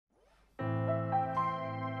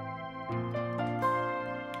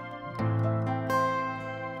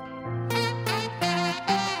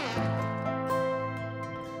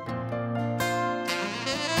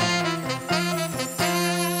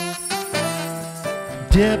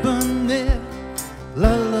debonair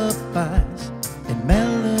lullabies and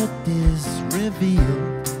melodies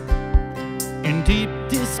revealed. In deep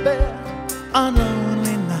despair on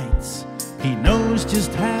lonely nights, he knows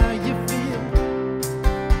just how you feel.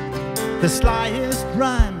 The slyest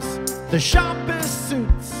rhymes, the sharpest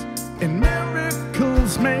suits, and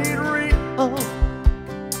miracles made real.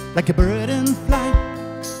 Like a bird in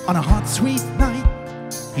flight on a hot, sweet night,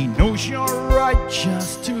 he knows you're right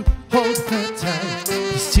just to hold her tight.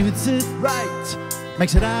 He soothes it right,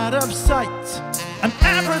 makes it out of sight, and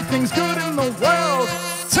everything's good in the world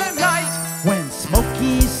tonight. When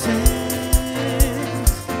Smokey sings,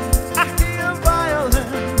 I hear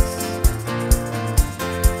violins.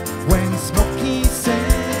 When Smokey sings,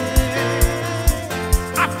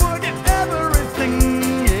 I forget everything,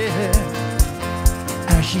 yeah.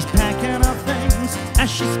 As she's packing her things, as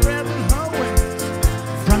she's spreading her wings,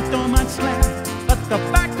 front door might slam, but the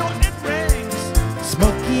back door it rings.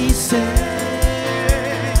 Smokey sings.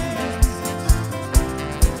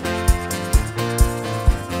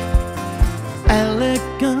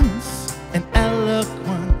 Elegance and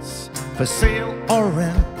eloquence, for sale or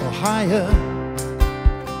rent or hire.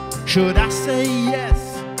 Should I say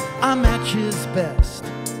yes, I'm at his best,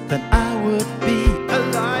 then I would be a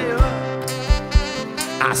liar.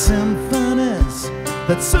 Our symphonies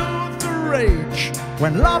that soothe the rage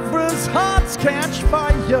when lovers' hearts catch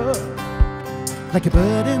fire. Like a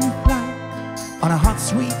bird in flight on a hot,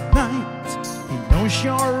 sweet night, he knows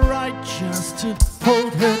you're right just to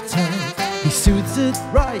hold her tight. He soothes it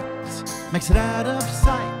right, makes it out of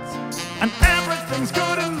sight, and everything's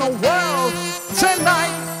good in the world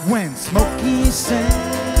tonight. When Smokey sings,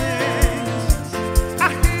 I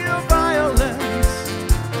hear violins.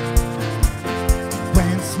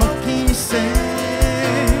 When Smokey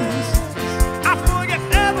sings, I forget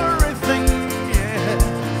everything,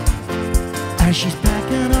 yeah. As she's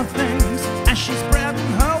packing her things, as she's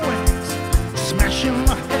spreading her wings, smashing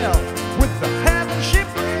the hell with the heaven she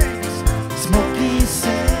brings. Smokey sings.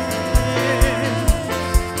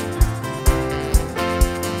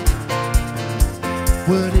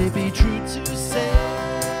 Would it be true to